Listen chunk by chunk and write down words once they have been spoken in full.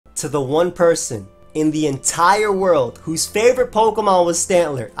to the one person in the entire world whose favorite Pokemon was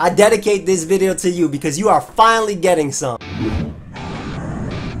Stantler. I dedicate this video to you because you are finally getting some.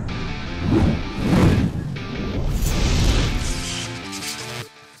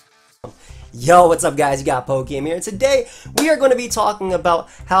 Yo, what's up guys, you got Pokeaim here, and today we are going to be talking about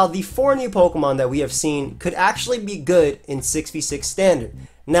how the 4 new Pokemon that we have seen could actually be good in 6v6 Standard.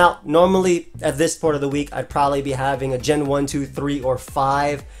 Now, normally at this part of the week, I'd probably be having a Gen 1, 2, 3, or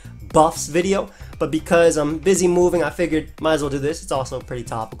 5 buffs video, but because I'm busy moving, I figured might as well do this. It's also pretty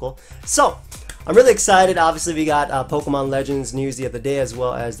topical. So, I'm really excited. Obviously, we got Pokemon Legends news the other day, as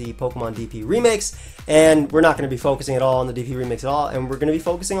well as the Pokemon DP remakes, and we're not going to be focusing at all on the DP remakes at all, and we're going to be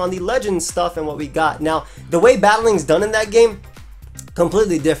focusing on the Legends stuff and what we got. Now, the way battling's done in that game,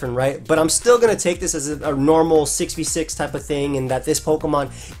 completely different, right? But I'm still going to take this as a normal 6v6 type of thing, and that this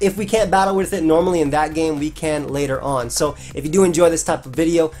Pokemon, if we can't battle with it normally in that game, we can later on. So if you do enjoy this type of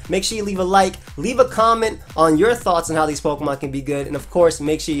video, make sure you leave a like, leave a comment on your thoughts on how these Pokemon can be good, and of course,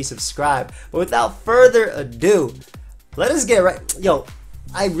 make sure you subscribe. But without further ado, let us get right. Yo,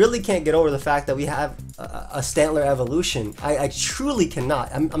 I really can't get over the fact that we have a Stantler evolution. I truly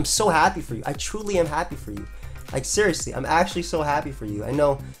cannot. I'm so happy for you. I truly am happy for you. Like, seriously, I'm actually so happy for you. I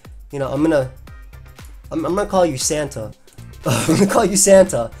know, you know, I'm gonna call you Santa. I'm gonna call you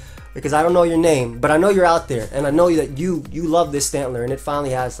Santa because I don't know your name, but I know you're out there, and I know that you love this Stantler, and it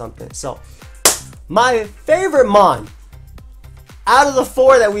finally has something. So, my favorite Mon out of the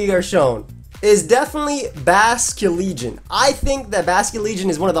 4 that we are shown is definitely Basculegion. I think that Basculegion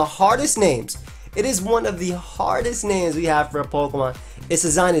is one of the hardest names. It is one of the hardest names we have for a Pokemon. Its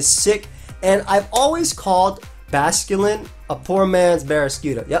design is sick, and I've always called Basculin a poor man's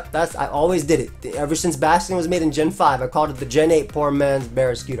Barraskewda. Yep, I always did it. Ever since Basculin was made in Gen 5, I called it the Gen 8 poor man's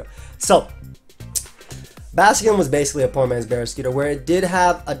Barraskewda. So, Basculin was basically a poor man's Barraskewda, where it did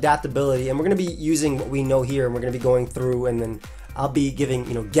have adaptability, and we're going to be using what we know here, and we're going to be going through, and then I'll be giving,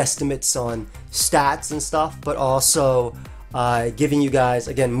 you know, guesstimates on stats and stuff, but also giving you guys,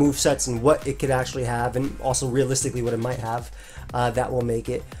 again, movesets and what it could actually have, and also realistically what it might have that will make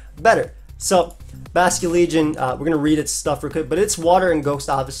it better. So, Basculegion, we're going to read its stuff real quick, but it's water and ghost,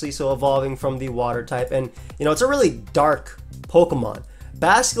 obviously, so evolving from the water type, and, you know, it's a really dark Pokemon.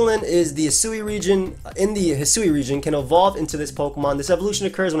 Basculin is the Hisuian region, in the Hisuian region, can evolve into this Pokemon. This evolution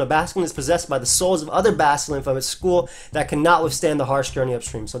occurs when a Basculin is possessed by the souls of other Basculin from its school that cannot withstand the harsh journey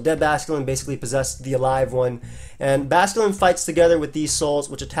upstream. So dead Basculin basically possessed the alive one, and Basculin fights together with these souls,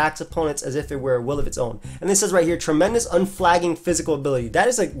 which attacks opponents as if it were a will of its own. And this says right here, tremendous unflagging physical ability. That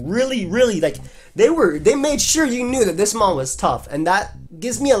is like really, like they made sure you knew that this Mon was tough, and that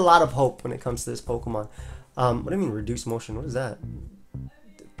gives me a lot of hope when it comes to this Pokemon. What do you mean reduced motion? What is that?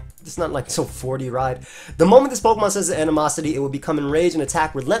 It's not like so 40 ride. The moment this Pokemon senses animosity, it will become enraged and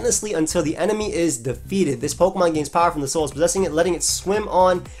attack relentlessly until the enemy is defeated. This Pokemon gains power from the souls possessing it, letting it swim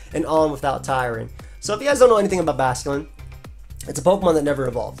on and on without tiring. So if you guys don't know anything about Basculin, it's a Pokemon that never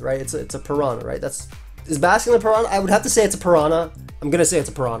evolved, right? It's a piranha, right? Is Basculin a piranha? I would have to say it's a piranha. I'm gonna say it's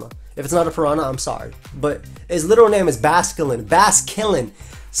a piranha. If it's not a piranha, I'm sorry. But his literal name is Basculin.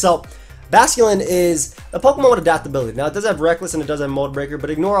 So Basculin is a Pokemon with adaptability. Now, it does have Reckless and it does have Mold Breaker, but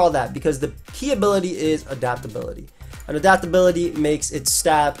ignore all that because the key ability is adaptability. And adaptability makes it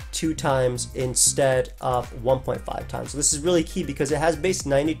stab 2 times instead of 1.5 times. So this is really key because it has base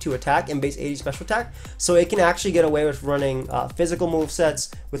 92 attack and base 80 special attack. So it can actually get away with running physical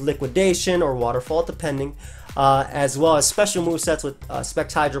movesets with Liquidation or Waterfall, depending. As well as special movesets with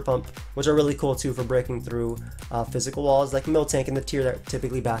Spect Hydro Pump, which are really cool too for breaking through physical walls, like Miltank in the tier that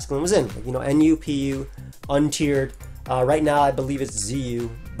typically Basculin was in. Like, you know, NU, PU, untiered. Right now, I believe it's ZU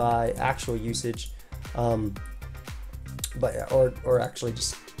by actual usage, but or actually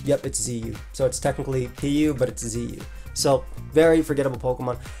just it's ZU. So it's technically PU, but it's ZU. So, very forgettable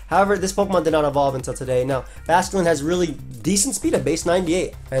Pokemon. However, this Pokemon did not evolve until today. Now, Basculin has really decent speed at base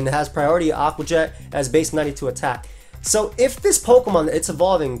 98, and it has priority Aqua Jet as base 92 attack. So, if this Pokemon that it's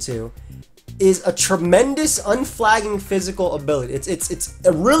evolving to is a tremendous unflagging physical ability, it's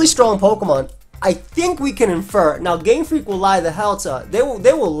a really strong Pokemon, I think we can infer. Now, Game Freak will lie the hell to us. They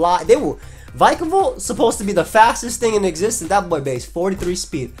will lie. Vikavolt supposed to be the fastest thing in existence. That boy base 43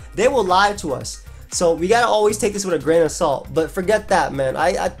 speed. They will lie to us. So we gotta always take this with a grain of salt, but forget that, man.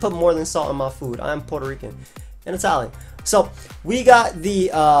 I put more than salt in my food. I'm Puerto Rican and Italian. So we got the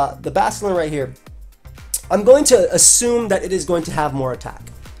Basculin right here. I'm going to assume that it is going to have more attack.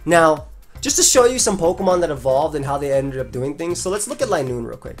 Now, just to show you some Pokemon that evolved and how they ended up doing things. So let's look at Linoone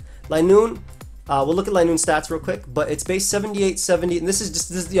real quick. Linoone, we'll look at Linoone's stats real quick, but it's base 78, 70, and this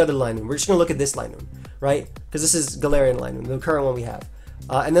is the other Linoone. We're just gonna look at this Linoone, right? Because this is Galarian Linoone, the current one we have.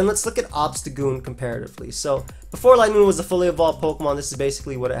 And then let's look at Obstagoon comparatively. So before Linoon was a fully evolved Pokemon, this is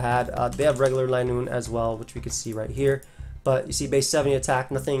basically what it had. They have regular Linoon as well, which we could see right here. But you see base 70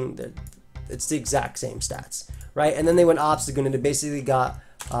 attack, nothing, it's the exact same stats, right? And then they went Obstagoon and it basically got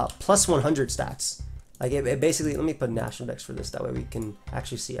plus 100 stats. Like it basically, let me put National Dex for this, that way we can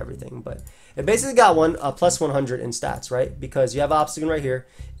actually see everything. But it basically got plus 100 in stats, right? Because you have Obstagoon right here,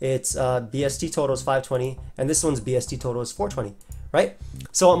 it's BST total is 520, and this one's BST total is 420, right?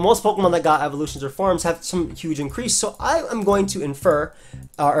 So most Pokemon that got evolutions or forms have some huge increase. So I am going to infer,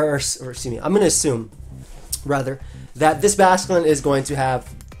 or excuse me, I'm going to assume, rather, that this Basculin is going to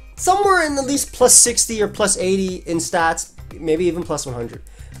have somewhere in at least plus 60 or plus 80 in stats, maybe even plus 100.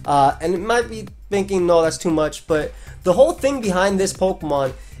 And it might be thinking, no, that's too much, but the whole thing behind this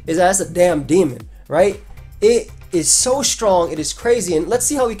Pokemon is that it's a damn demon, right? It is so strong, it is crazy, and let's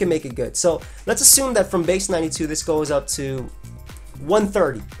see how we can make it good. So let's assume that from base 92, this goes up to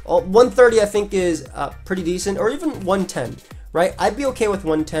 130. 130 I think is pretty decent, or even 110, right? I'd be okay with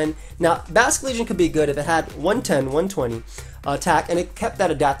 110. Now, Basculegion could be good if it had 110, 120 attack, and it kept that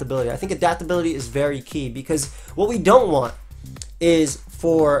adaptability. I think adaptability is very key, because what we don't want is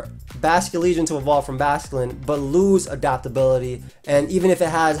for Basculegion to evolve from Basculin but lose adaptability, and even if it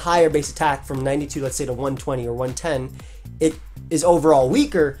has higher base attack from 92, let's say, to 120 or 110, it is overall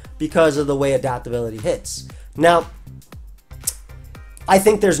weaker because of the way adaptability hits. Now, I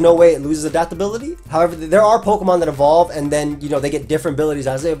think there's no way it loses adaptability. However, there are Pokemon that evolve and then, you know, they get different abilities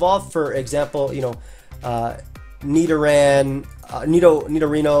as they evolve. For example, you know, Nidorino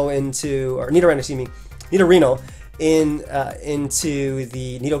into, or Nidoran, excuse me, Nidorino into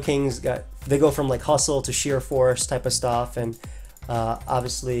the Nidokings. They go from like Hustle to Sheer Force type of stuff, and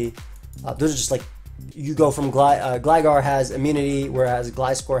obviously those are just like, you go from Gligar has immunity, whereas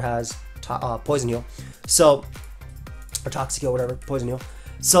Gliscor has Poison Heal, so, or Toxic Heal, whatever, Poison Heal.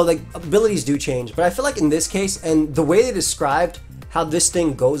 So the abilities do change, but I feel like in this case, and the way they described how this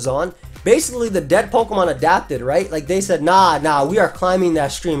thing goes on, basically the dead Pokemon adapted, right? Like they said, nah, we are climbing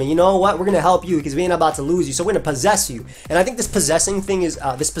that stream, and you know what? We're gonna help you because we ain't about to lose you, so we're gonna possess you. And I think this possessing thing is,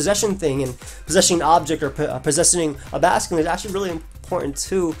 this possession thing and possessing an object or possessing a Basculin is actually really important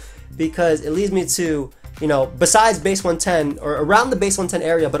too, because it leads me to, you know, besides base 110 or around the base 110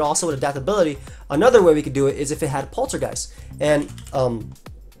 area, but also with adaptability, another way we could do it is if it had Poltergeist. And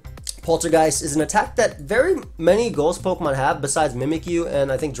Poltergeist is an attack that very many Ghost Pokemon have besides Mimikyu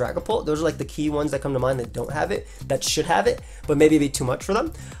and I think Dragapult. Those are like the key ones that come to mind that don't have it, that should have it, but maybe it'd be too much for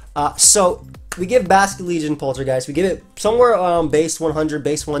them. So we give Basculegion Poltergeist, we give it somewhere around base 100,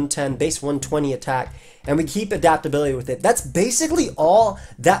 base 110, base 120 attack, and we keep adaptability with it. That's basically all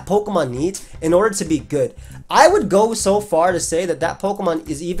that Pokemon needs in order to be good. I would go so far to say that that Pokemon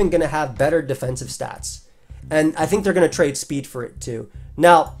is even going to have better defensive stats. And I think they're going to trade speed for it too.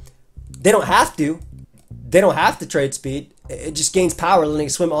 Now, they don't have to. They don't have to trade speed. It just gains power, letting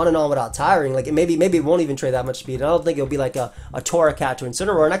it swim on and on without tiring. Like maybe it won't even trade that much speed. I don't think it'll be like a Torracat to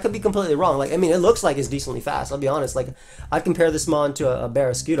Incineroar, and I could be completely wrong. Like, I mean, it looks like it's decently fast. I'll be honest. Like, I'd compare this Mon to a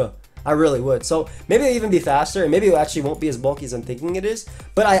Barraskewda. I really would. So maybe it'll even be faster, and maybe it actually won't be as bulky as I'm thinking it is.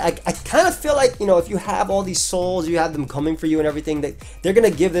 But I kind of feel like, you know, if you have all these souls, you have them coming for you and everything, that they're gonna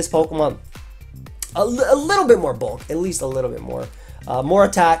give this Pokemon a little bit more bulk, at least a little bit more. More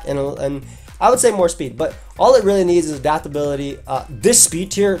attack, and I would say more speed, but all it really needs is adaptability. This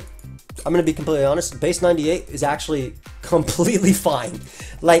speed tier, I'm going to be completely honest, base 98 is actually completely fine.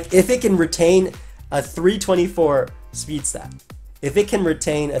 Like, if it can retain a 324 speed stat,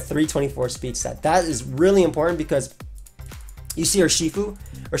 that is really important, because you see Urshifu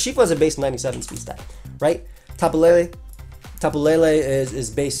has a base 97 speed stat, right? Tapu Lele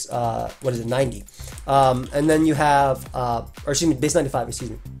is base, 90. And then you have, or excuse me, base 95,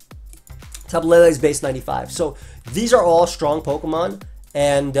 excuse me. Tapu Lele is base 95. So these are all strong Pokemon,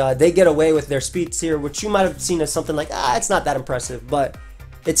 and they get away with their speeds here, which you might have seen as something like, it's not that impressive, but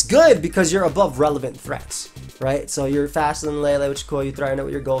it's good because you're above relevant threats, right? So you're faster than Lele, which is cool. You threaten it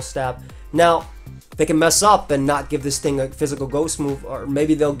with your Ghost Stab. Now, they can mess up and not give this thing a physical Ghost move, or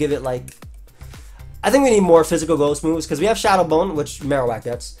maybe they'll give it like, I think we need more physical Ghost moves, because we have Shadow Bone, which Marowak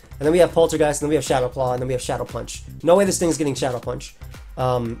gets, and then we have Poltergeist, and then we have Shadow Claw, and then we have Shadow Punch. No way this thing's getting Shadow Punch.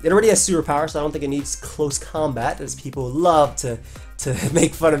 It already has super power, so I don't think it needs close combat, as people love to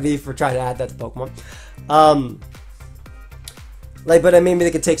make fun of me for trying to add that to Pokemon. But maybe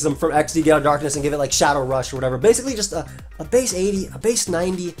they could take some from XD Gale Darkness and give it like Shadow Rush or whatever. Basically just a base 80, a base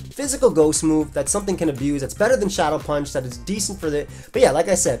 90 physical Ghost move that something can abuse, that's better than Shadow Punch, that is decent for the... But yeah, like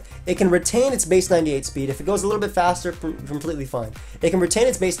I said, it can retain its base 98 speed. If it goes a little bit faster, completely fine. It can retain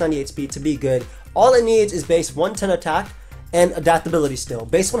its base 98 speed to be good. All it needs is base 110 attack and adaptability still.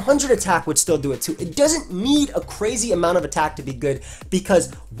 Base 100 attack would still do it too. It doesn't need a crazy amount of attack to be good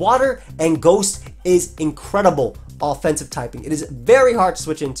because water and ghost is incredible offensive typing. It is very hard to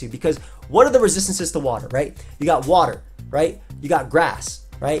switch into because what are the resistances to water, right? You got water, right? You got grass,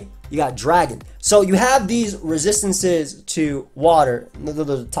 right? You got dragon. So you have these resistances to water. Those are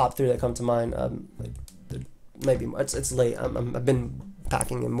the top three that come to mind. Maybe it's late. I've been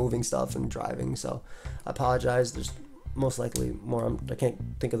packing and moving stuff and driving, so I apologize. There's most likely more. I can't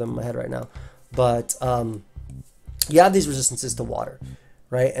think of them in my head right now. But you have these resistances to water,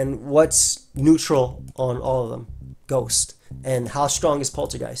 right? And what's neutral on all of them? Ghost. And how strong is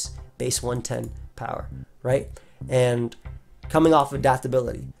Poltergeist? Base 110 power, right? And coming off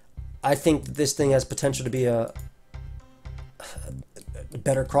adaptability, I think that this thing has potential to be a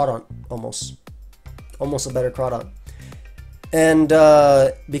better Crawdaunt, almost a better Crawdaunt. And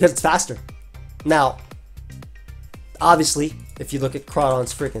because it's faster. Now, obviously, if you look at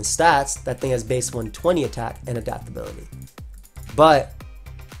Crawdaunt's freaking stats, that thing has base 120 attack and adaptability.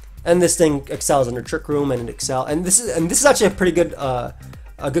 And this thing excels under Trick Room, and this is actually a pretty good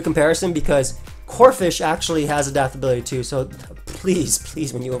a good comparison because Corphish actually has adaptability too. So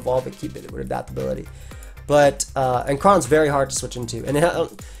please, when you evolve it, keep it with adaptability. And Crawdaunt's very hard to switch into, and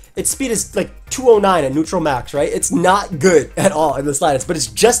its speed is like 209 at neutral max, right? It's not good at all in the slightest, but it's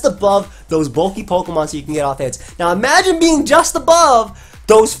just above those bulky Pokemon so you can get off hits. Now imagine being just above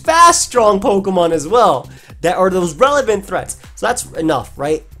those fast, strong Pokemon as well, that are those relevant threats. So that's enough,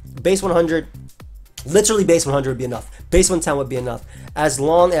 right? Base 100, literally base 100 would be enough. Base 110 would be enough, as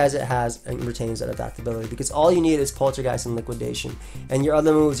long as it has and retains that adaptability, because all you need is Poltergeist and Liquidation. And your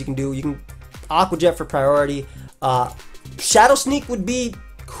other moves you can Aqua Jet for priority. Shadow Sneak would be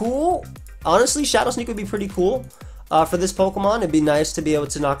cool. Honestly, Shadow Sneak would be pretty cool for this Pokemon. It'd be nice to be able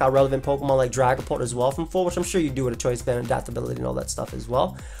to knock out relevant Pokemon like Dragapult as well from full, which I'm sure you do with a Choice Band, adaptability, and all that stuff as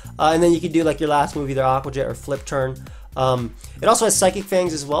well. And then you could do like your last move, either Aqua Jet or Flip Turn. It also has Psychic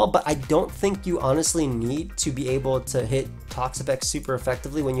Fangs as well, but I don't think you honestly need to be able to hit Toxapex super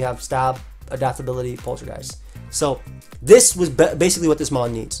effectively when you have Stab, Adaptability, Poltergeist. So this was basically what this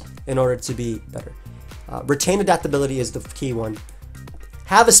mon needs in order to be better. Retain Adaptability is the key one.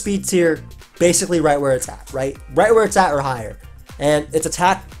 Have a speed tier basically right where it's at, right where it's at or higher. And its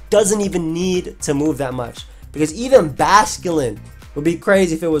attack doesn't even need to move that much, because even Basculin would be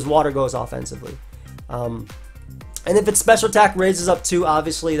crazy if it was Water Ghost offensively. And if its special attack raises up too,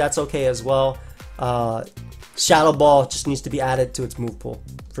 obviously that's okay as well. Shadow Ball just needs to be added to its move pool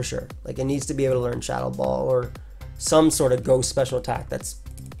for sure. Like, it needs to be able to learn Shadow Ball or some sort of ghost special attack that's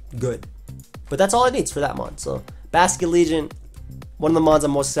good. But that's all it needs for that mon. So Basculegion, one of the mons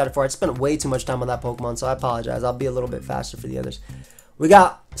I'm most excited for. I spent way too much time on that Pokemon, so I apologize. I'll be a little bit faster for the others. We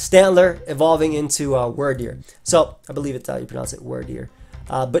got Stantler evolving into Wyrdeer. So I believe it's how you pronounce it, Wyrdeer.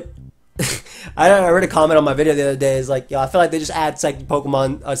 But I read a comment on my video the other day. Is like, I feel like they just add psychic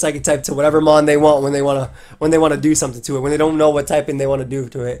Pokemon, psychic type to whatever mon they want when they want to do something to it, when they don't know what typing they want to do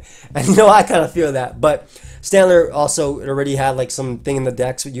to it. And I kind of feel that. But Stantler also already had like something in the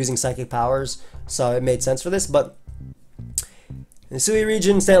decks using psychic powers, so it made sense for this. But in the Hisuian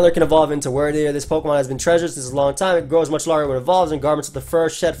region, Stantler can evolve into Wyrdeer. This Pokemon has been treasured since a long time. It grows much larger when it evolves, and garments with the fur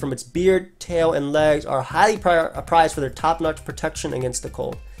shed from its beard, tail, and legs are highly prized for their top-notch protection against the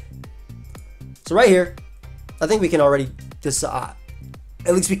cold. So right here, I think we can already decide,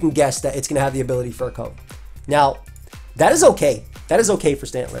 at least we can guess that it's going to have the ability Fur Coat. Now, that is okay. That is okay for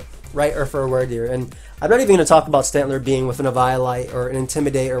Stantler, right? Or for a Wyrdeer. And I'm not even going to talk about Stantler being with an Eviolite or an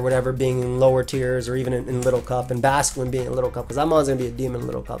Intimidate or whatever being in lower tiers or even in Little Cup, and Basculin being in Little Cup, because that mon's going to be a demon in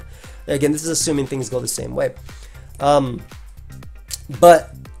Little Cup. Again, this is assuming things go the same way.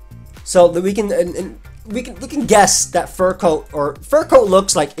 But so that we can guess that Fur Coat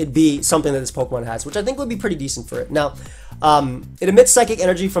looks like it'd be something that this Pokemon has, which I think would be pretty decent for it. Now, it emits psychic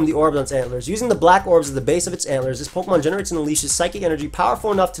energy from the orbs on its antlers. Using the black orbs at the base of its antlers, this Pokemon generates and unleashes psychic energy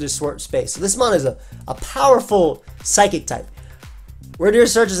powerful enough to distort space. So this mon is a powerful psychic type. Wyrdeer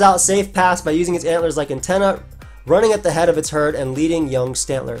searches out safe paths by using its antlers like antenna, running at the head of its herd and leading young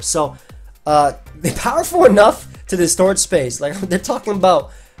Stantler. So they're powerful enough to distort space. Like, they're talking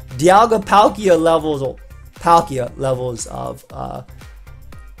about Dialga Palkia levels of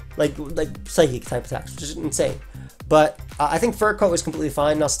like psychic type attacks, which is insane. But I think Fur Coat is completely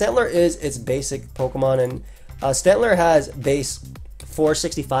fine. Now, Stantler is its basic Pokemon, and Stantler has base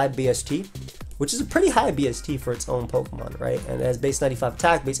 465 BST, which is a pretty high BST for its own Pokemon, right? And it has base 95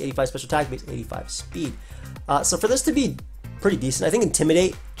 attack, base 85 special attack, base 85 speed. So for this to be pretty decent, I think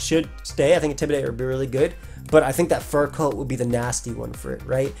Intimidate should stay. I think Intimidate would be really good, but I think that Fur Coat would be the nasty one for it,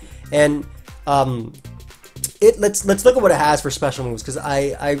 right? And let's look at what it has for special moves, because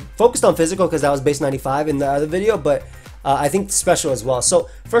I focused on physical because that was base 95 in the other video, but I think special as well. So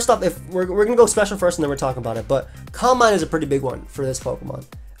first off, if we're gonna go special first and then we're talking about it, but Calm Mind is a pretty big one for this Pokemon.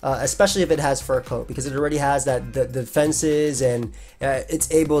 Especially if it has Fur Coat, because it already has that the defenses, and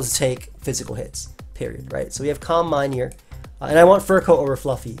it's able to take physical hits, period, right? So we have Calm Mind here, and I want Fur Coat over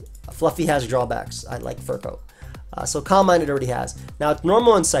Fluffy. Fluffy has drawbacks. I like Fur Coat. So Calm Mind it already has. Now it's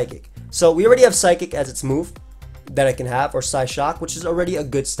normal and Psychic. So we already have Psychic as its move that it can have, or Psy Shock, which is already a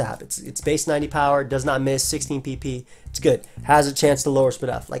good stab. It's base 90 power, does not miss, 16 PP. It's good. Has a chance to lower Spit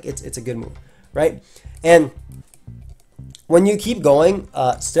F. Like it's a good move, right? And when you keep going,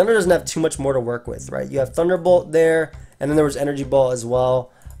 Standard doesn't have too much more to work with, right? You have Thunderbolt there, and then there was Energy Ball as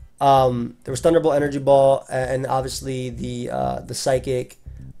well. There was Thunderbolt, Energy Ball, and obviously the Psychic.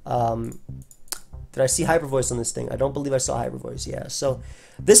 Did I see Hyper Voice on this thing? I don't believe I saw Hyper Voice. Yeah. So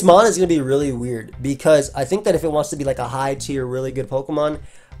this mon is gonna be really weird, because I think that if it wants to be like a high tier, really good Pokemon,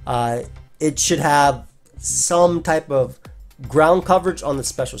 it should have some type of ground coverage on the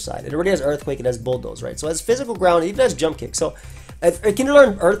special side. It already has Earthquake, it has Bulldoze, right? So it has physical ground, it even has Jump Kick. So if it can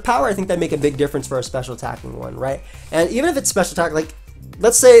learn Earth Power, I think that'd make a big difference for a special attacking one, right? And even if it's special attack, like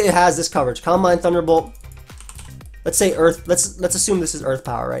let's say it has this coverage, Calm Mind, Thunderbolt. Let's say Earth. Let's assume this is Earth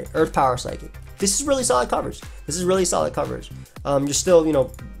Power, right? Earth Power, Psychic. This is really solid coverage. This is really solid coverage. You're still, you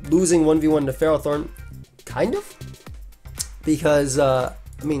know, losing 1v1 to Ferrothorn, kind of, because I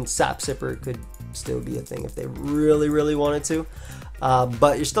mean, Sap Sipper could still be a thing if they really wanted to,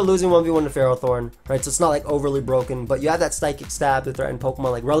 but you're still losing 1v1 to Ferrothorn, right? So it's not like overly broken, but you have that Psychic Stab to threaten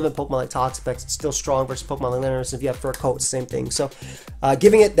Pokemon, like relevant Pokemon like Toxapex. It's still strong versus Pokemon like Landorus. If you have Fur Coat, same thing. So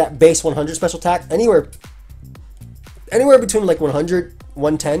giving it that base 100 special attack, anywhere between like 100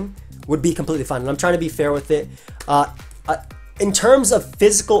 110 would be completely fine, and I'm trying to be fair with it. In terms of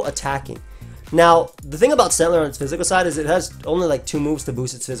physical attacking, now, the thing about Stantler on its physical side is it has only like 2 moves to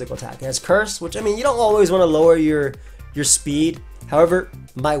boost its physical attack. It has Curse, which, I mean, you don't always want to lower your speed. However,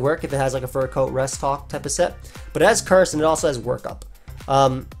 might work if it has like a Fur Coat, Rest Talk type of set. But it has Curse, and it also has Work Up.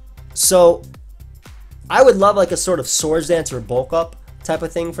 So, I would love like a sort of Swords Dance or Bulk Up type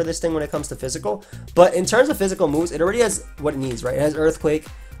of thing for this thing when it comes to physical. But in terms of physical moves, it already has what it needs, right? It has Earthquake.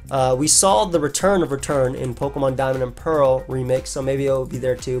 We saw the Return of Return in Pokemon Diamond and Pearl remix, so maybe it will be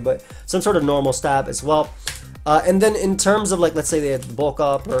there too, but some sort of normal stab as well. And then in terms of, like, let's say they had Bulk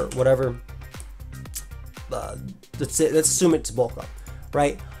Up or whatever, let's assume it's Bulk Up,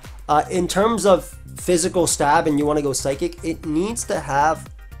 right? In terms of physical stab and you want to go Psychic, it needs to have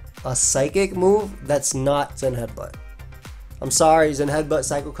a Psychic move that's not Zen Headbutt. I'm sorry, Zen Headbutt,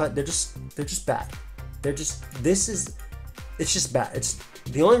 Psycho Cut, they're just bad. It's just bad.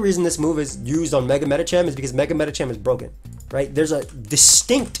 The only reason this move is used on Mega Medicham is because Mega Medicham is broken, right? There's a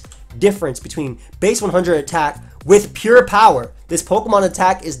distinct difference between base 100 attack with pure power. This Pokemon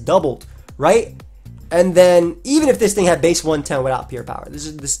attack is doubled, right? And then even if this thing had base 110 without pure power, there's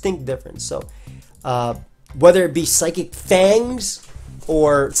a distinct difference. So whether it be Psychic Fangs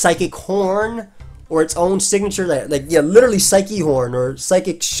or Psychic Horn or its own signature, like yeah, literally Psyche Horn or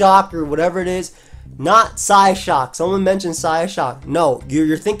Psychic Shock or whatever it is, not Psy Shock. Someone mentioned Psy Shock. No,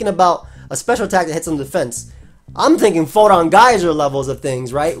 you're thinking about a special attack that hits on defense. I'm thinking Photon Geyser levels of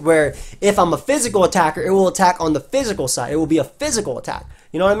things, right? Where if I'm a physical attacker, it will attack on the physical side. It will be a physical attack.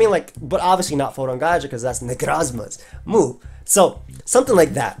 You know what I mean? Like, but obviously not Photon Geyser because that's Necrozma's move. So something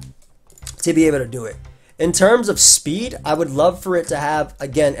like that to be able to do it. In terms of speed, I would love for it to have,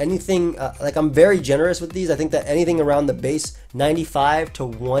 again, anything, like I'm very generous with these. I think that anything around the base 95 to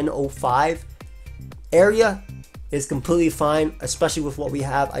 105 area is completely fine, especially with what we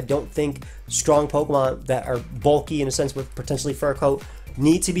have. I don't think strong Pokemon that are bulky in a sense with potentially Fur Coat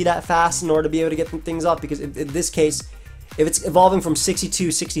need to be that fast in order to be able to get things off, because in this case, if it's evolving from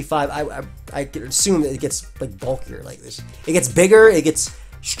 62, 65, I could assume that it gets like bulkier like this. It gets bigger, it gets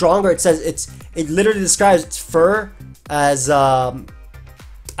stronger. It says it literally describes its fur as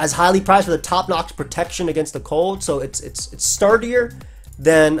highly prized for the top-notch protection against the cold, so it's sturdier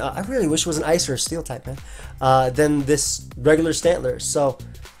than I really wish it was an Ice or a Steel type, man, than this regular Stantler. So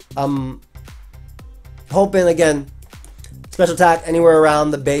I'm hoping, again, special attack anywhere around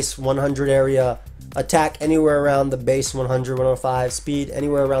the base 100 area, attack anywhere around the base 100, 105, speed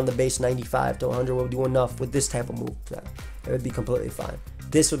anywhere around the base 95 to 100 will do enough with this type of move. Yeah, it would be completely fine.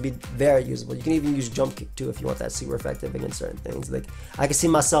 This would be very usable. You can even use Jump Kick too if you want that super effective against certain things. Like I can see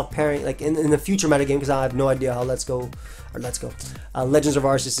myself pairing, like in the future metagame, because I have no idea how Legends of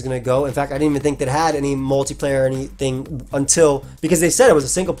Arceus is gonna go. In fact, I didn't even think that it had any multiplayer or anything until, because they said it was a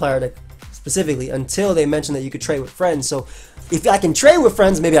single player like specifically until they mentioned that you could trade with friends. So if I can trade with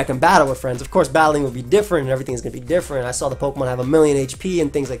friends, maybe I can battle with friends. Of course, battling will be different and everything is going to be different. I saw the Pokemon have 1,000,000 HP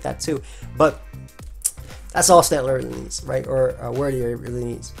and things like that too. But that's all Stantler really needs, right? Or Wyrdeer really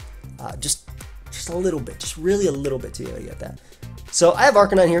needs. Just a little bit. Just really a little bit to get that. So I have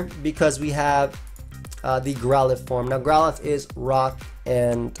Arcanine here because we have the Growlithe form. Now Growlithe is rock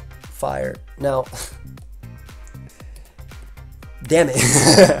and fire. Now, damn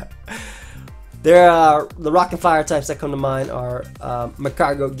it. The rock and fire types that come to mind are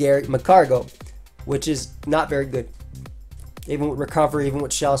Magcargo, which is not very good. Even with Recovery, even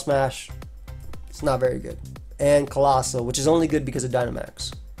with Shell Smash, it's not very good. And Colossal, which is only good because of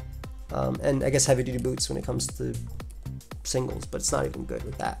Dynamax. And I guess Heavy Duty Boots when it comes to singles, but it's not even good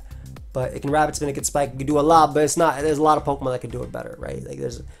with that. But it can Rapid Spin, it can Spike, it can do a lot, but it's not. There's a lot of Pokemon that can do it better, right? Like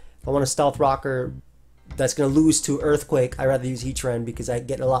if I want a Stealth Rocker that's going to lose to Earthquake, I'd rather use Heatran because I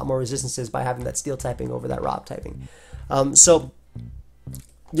get a lot more resistances by having that Steel typing over that Rock typing. So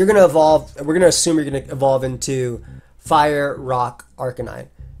you're going to evolve, we're going to assume you're going to evolve into Fire, Rock, Arcanine.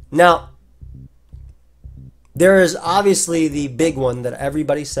 Now, there is obviously the big one that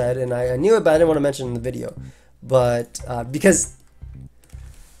everybody said, and I knew it, but I didn't want to mention it in the video. But because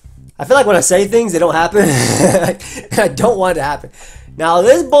I feel like when I say things, they don't happen. I don't want it to happen. Now,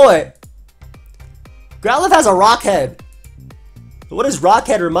 this boy, Growlithe has a Rock Head. What does Rock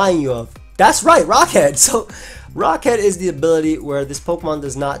Head remind you of? That's right, Rock Head. So, Rock Head is the ability where this Pokemon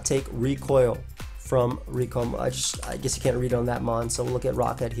does not take recoil from recoil. I guess you can't read it on that mon, so we'll look at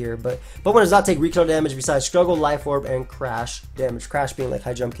Rock Head here. But Pokemon does not take recoil damage besides Struggle, Life Orb, and Crash damage. Crash being like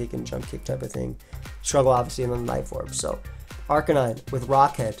high jump kick and jump kick type of thing. Struggle, obviously, and then Life Orb. So, Arcanine with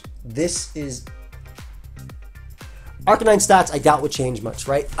Rock Head. This is Arcanine stats I doubt would change much,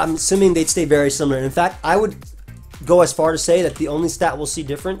 right? I'm assuming they'd stay very similar. In fact, I would go as far to say that the only stat we'll see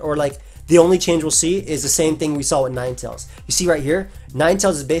different, or like the only change we'll see, is the same thing we saw with Ninetales. You see right here,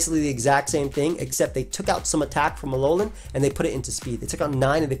 Ninetales is basically the exact same thing, except they took out some attack from Alolan and they put it into speed. They took out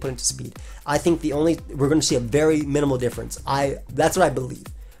 9 and they put it into speed. I think we're going to see a very minimal difference. That's what I believe,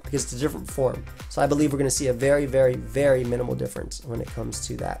 because it's a different form. So I believe we're going to see a very, very, very minimal difference when it comes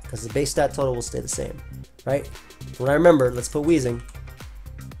to that, because the base stat total will stay the same, right? When I remember, let's put Weezing.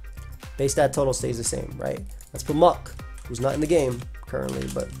 Base stat total stays the same, right? Let's put Muck, who's not in the game currently,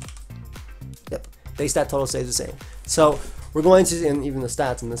 but yep, base stat total stays the same. So we're going to, and even the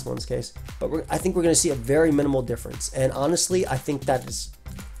stats in this one's case, but I think we're going to see a very minimal difference. And honestly, I think that is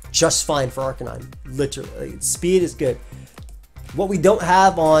just fine for Arcanine. Literally, speed is good. What we don't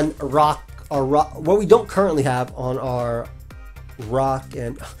have on what we don't currently have on our Rock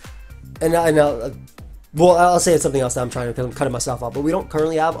and I know. Well, I'll say it's something else that I'm trying to, because I'm cutting myself off. But we don't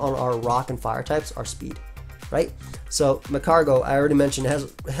currently have on our Rock and Fire types our speed, right? So Magcargo, I already mentioned,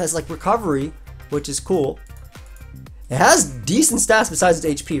 it has like Recovery, which is cool. It has decent stats besides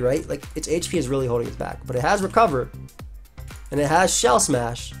its HP, right? Like its HP is really holding it back, but it has Recover, and it has Shell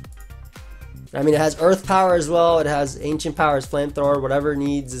Smash. I mean, it has Earth Power as well. It has Ancient Powers, Flamethrower, whatever it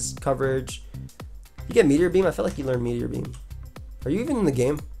needs is coverage. You get Meteor Beam. I feel like you learned Meteor Beam. Are you even in the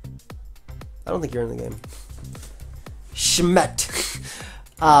game? I don't think you're in the game. Schmet.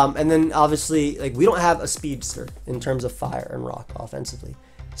 And then obviously, like, we don't have a speedster in terms of fire and rock offensively.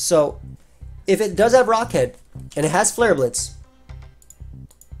 So if it does have Rock Head and it has Flare Blitz,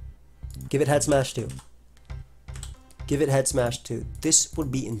 give it Head Smash 2. Give it Head Smash 2. This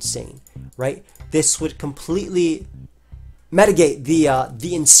would be insane, right? This would completely mitigate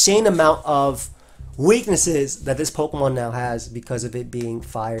the insane amount of weaknesses that this Pokemon now has because of it being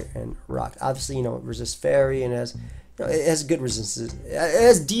fire and rock. Obviously, you know, it resists fairy and it has good resistances. It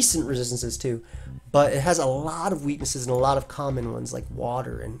has decent resistances too, but it has a lot of weaknesses and a lot of common ones like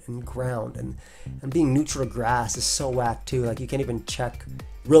water and ground, and being neutral to grass is so whack too. Like, you can't even check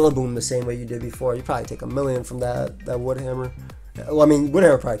Rillaboom the same way you did before. You probably take 1,000,000 from that Wood Hammer. Well, I mean, Wood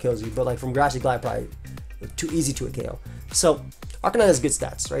Hammer probably kills you, but like from Grassy Glide, probably too easy to a KO. So Arcanine has good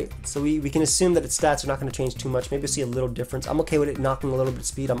stats, right? So we can assume that its stats are not going to change too much. Maybe we'll see a little difference. I'm okay with it knocking a little bit of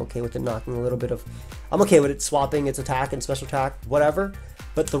speed. I'm okay with it knocking a little bit of... I'm okay with it swapping its attack and special attack, whatever.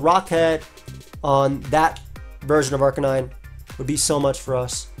 But the Rock Head on that version of Arcanine would be so much for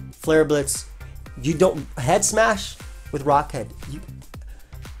us. Flare Blitz. You don't... Head Smash with Rock Head.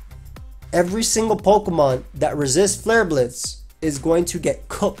 Every single Pokemon that resists Flare Blitz is going to get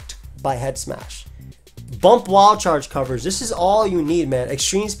cooked by Head Smash. Bump Wild Charge covers. This is all you need, man.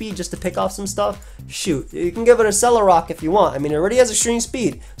 Extreme Speed just to pick off some stuff. Shoot, you can give it a Cellar if you want. I mean, it already has Extreme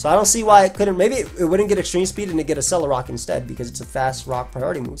Speed, so I don't see why it couldn't. Maybe it wouldn't get Extreme Speed and it get a Cellar instead because it's a fast rock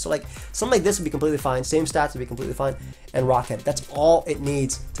priority move. So like something like this would be completely fine. Same stats would be completely fine. And Rock Head. That's all it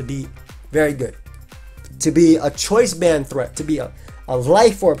needs to be very good. To be a choice band threat, to be a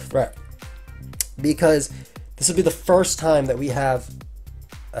life orb threat, because this will be the first time that we have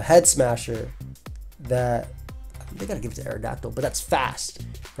a head smasher that, they gotta give it to Aerodactyl, but that's fast,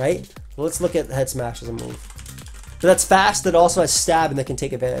 right? Well, let's look at head smash as a move. So that's fast, that also has stab and that can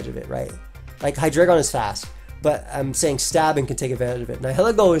take advantage of it, right? Like Hydreigon is fast, but I'm saying stab and can take advantage of it. Now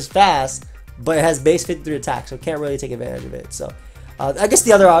Heligo is fast, but it has base 53 attack, so it can't really take advantage of it. So I guess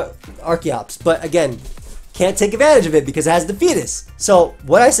the other Archeops, but again, can't take advantage of it because it has the fetus. So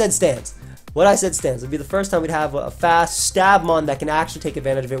what I said stands. What I said stands. It'll be the first time we'd have a fast Stabmon that can actually take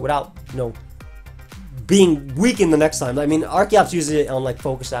advantage of it without, you know, being weakened the next time. I mean, Archeops uses it on like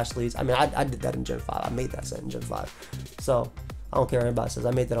Focus Sash leads. I mean, I did that in Gen 5. I made that set in Gen 5. So I don't care what anybody says.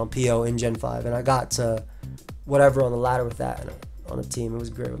 I made that on PO in Gen 5, and I got to whatever on the ladder with that on a team. It was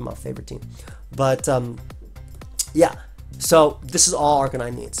great. It was my favorite team. But yeah. So this is all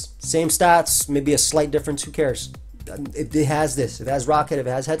Arcanine needs. Same stats, maybe a slight difference. Who cares? If it has this, if it has Rocket, if it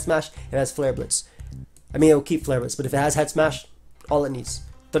has Head Smash, it has Flare Blitz. I mean, it'll keep Flare Blitz, but if it has Head Smash, all it needs.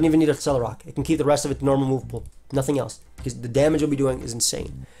 Doesn't even need a Celerock. It can keep the rest of it normal movable. Nothing else. Because the damage it'll be doing is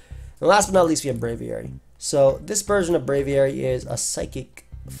insane. And last but not least, we have Braviary. So this version of Braviary is a Psychic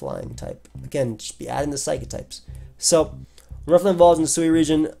flying type. Again, just be adding the Psychic types. So roughly evolves in the Hisuian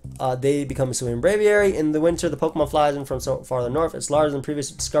region, they become Hisuian Braviary. In the winter, the Pokemon flies in from so farther north. It's larger than previous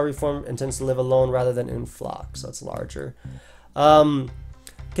discovery form and tends to live alone rather than in flocks, so it's larger. Can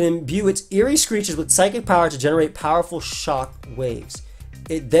imbue its eerie screeches with psychic power to generate powerful shock waves.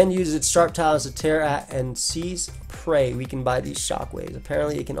 It then uses its sharp talons to tear at and seize prey weakened by these shock waves.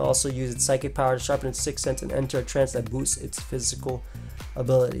 Apparently, it can also use its psychic power to sharpen its sixth sense and enter a trance that boosts its physical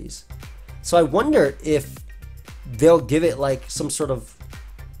abilities. So I wonder if they'll give it like some sort of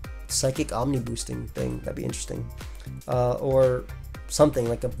psychic omni boosting thing. That'd be interesting, or something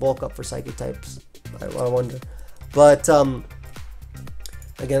like a bulk up for psychic types. I wonder. But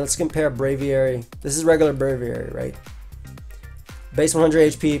again, let's compare Braviary. This is regular Braviary, right? Base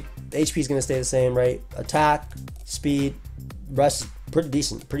 100 HP. HP is going to stay the same, right? Attack, speed, rest, pretty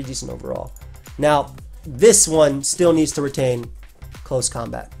decent overall. Now this one still needs to retain close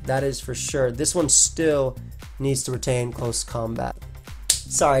combat. That is for sure. This one still needs to retain close combat.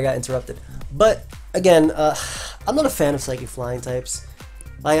 Sorry, I got interrupted. But again, I'm not a fan of psychic flying types.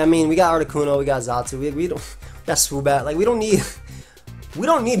 Like, I mean, we got Articuno, we got Xatu, we got Swoobat. Like, we don't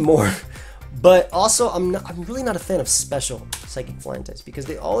need more. But also, I'm really not a fan of special psychic flying types because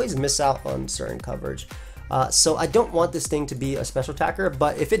they always miss out on certain coverage. So I don't want this thing to be a special attacker.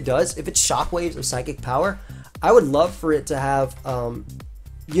 But if it does, if it's shockwaves of psychic power, I would love for it to have,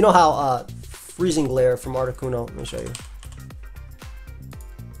 you know how Freezing Glare from Articuno, let me show you.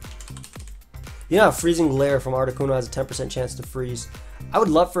 You know how Freezing Glare from Articuno has a 10% chance to freeze? I would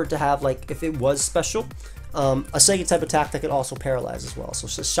love for it to have, like, if it was special, a psychic type attack that could also paralyze as well. So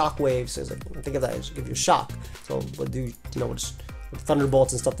shock waves, so like, think of that as give you a shock. So what do you know what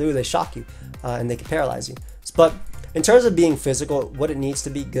thunderbolts and stuff do? They shock you and they can paralyze you. But in terms of being physical, what it needs to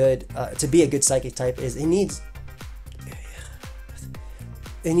be good, to be a good psychic type, is it needs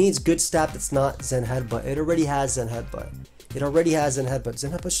good stat that's not Zen Headbutt. It already has Zen Headbutt.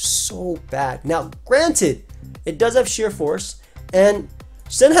 Zen Headbutt's just so bad. Now, granted, it does have Sheer Force, and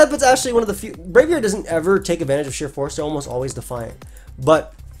Zen Headbutt's actually one of the few. Braviary doesn't ever take advantage of Sheer Force. They're almost always Defiant.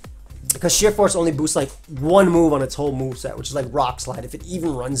 But because Sheer Force only boosts like one move on its whole moveset, which is like Rock Slide, if it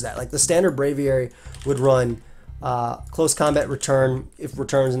even runs that. Like the standard Braviary would run Close Combat Return if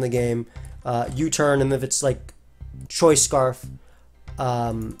returns in the game, U-Turn, and if it's like Choice Scarf,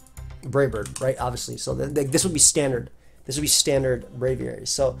 Brave Bird, right? Obviously, so this would be standard. This would be standard Braviary.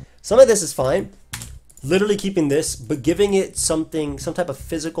 So some of this is fine, literally keeping this, but giving it something, some type of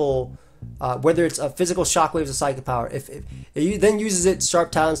physical, whether it's a physical shockwaves or psychic power. If it then uses its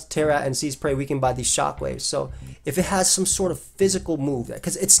sharp talons to tear at and seize prey weakened by these shockwaves. So if it has some sort of physical move,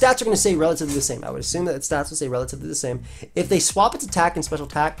 because its stats are going to stay relatively the same. I would assume that its stats will stay relatively the same. If they swap its attack and special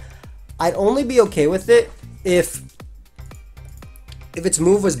attack, I'd only be okay with it if its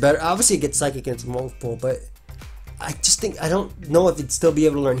move was better. Obviously, it gets psychic in its move pool, but I just think, I don't know if it'd still be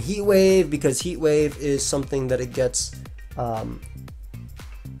able to learn Heat Wave, because Heat Wave is something that it gets from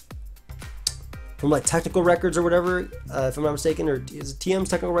like technical records or whatever, if I'm not mistaken, or is it TM's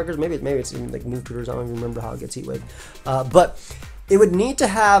technical records? Maybe it's even like move tutors. I don't even remember how it gets Heat Wave. But it would need to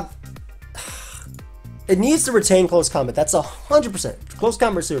have, it needs to retain close combat. That's 100%. Close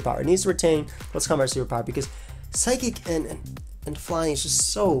combat superpower. It needs to retain close combat superpower, because psychic and flying is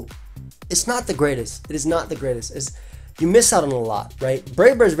just so, it's not the greatest. It is not the greatest. You miss out on a lot, right?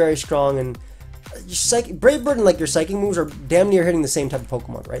 Brave Bird is very strong, and Brave Bird and like your psychic moves are damn near hitting the same type of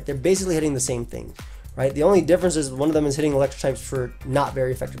Pokemon, right? They're basically hitting the same thing, right? The only difference is one of them is hitting electric types for not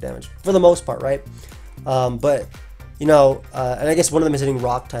very effective damage, for the most part, right? But, you know, and I guess one of them is hitting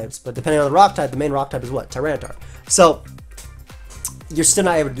rock types, but depending on the rock type, the main rock type is what? Tyranitar. So, you're still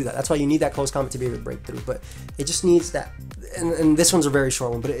not able to do that. That's why you need that close combat to be able to break through, but it just needs that, and this one's a very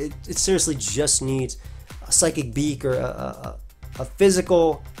short one, but it seriously just needs a Psychic Beak or a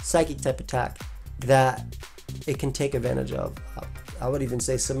physical Psychic type attack that it can take advantage of. I would even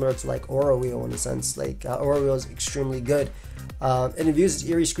say similar to like Aura Wheel in a sense. Like Aura Wheel is extremely good. It uses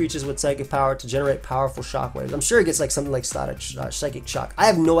Eerie Screeches with Psychic Power to generate powerful shockwaves. I'm sure it gets like something like Psychic Shock. I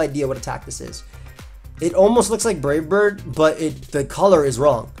have no idea what attack this is. It almost looks like Brave Bird, but the color is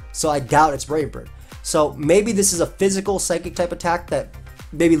wrong. So I doubt it's Brave Bird. So maybe this is a physical Psychic type attack that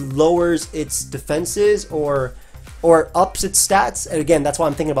maybe lowers its defenses or ups its stats. And again, that's why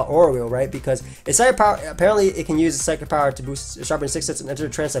I'm thinking about Aura Wheel, right? Because its Psychic Power, apparently it can use its Psychic Power to boost sharpen 6 hits and enter a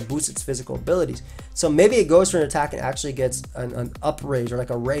trance that boosts its physical abilities. So maybe it goes for an attack and actually gets an up raise or like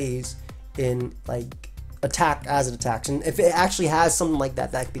a raise in like attack as it attacks. And if it actually has something like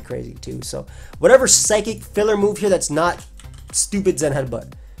that, that could be crazy too. So whatever Psychic filler move here that's not stupid Zen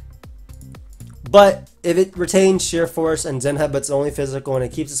Headbutt. But if it retains Sheer Force and Zen Headbutt's only physical and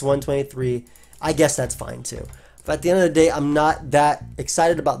it keeps its 123, I guess that's fine too. But at the end of the day, I'm not that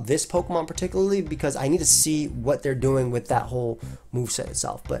excited about this Pokemon particularly because I need to see what they're doing with that whole moveset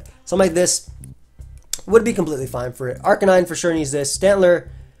itself. But something like this would be completely fine for it. Arcanine for sure needs this. Stantler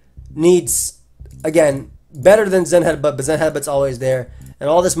needs, again, better than Zen Headbutt, but Zen Headbutt's always there. And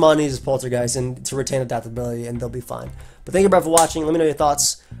all this mon needs is Poltergeist and to retain adaptability, and they'll be fine. But thank you, for watching. Let me know your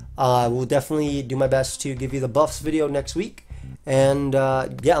thoughts. We'll definitely do my best to give you the buffs video next week. And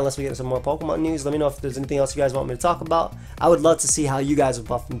yeah, unless we get some more Pokemon news, let me know if there's anything else you guys want me to talk about. I would love to see how you guys would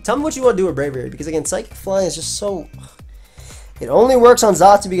buff them. Tell me what you want to do with Braviary, because again, Psychic Flying is just so... It only works on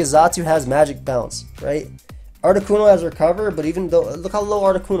Xatu because Xatu has Magic Bounce, right? Articuno has Recover, but even though... Look how low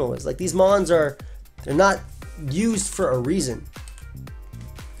Articuno is. Like, these Mons are... They're not used for a reason.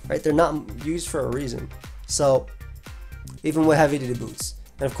 Right? They're not used for a reason. So, even with heavy duty boots.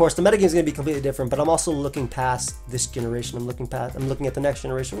 And of course, the metagame is going to be completely different, but I'm also looking past this generation. I'm looking at the next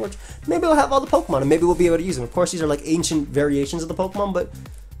generation, which maybe we'll have all the Pokemon, and maybe we'll be able to use them. Of course, these are like ancient variations of the Pokemon, but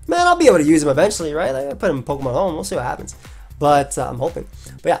man, I'll be able to use them eventually, right? I put them in Pokemon Home. We'll see what happens. But I'm hoping.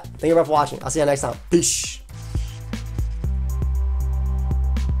 But yeah, thank you for watching. I'll see you next time. Peace.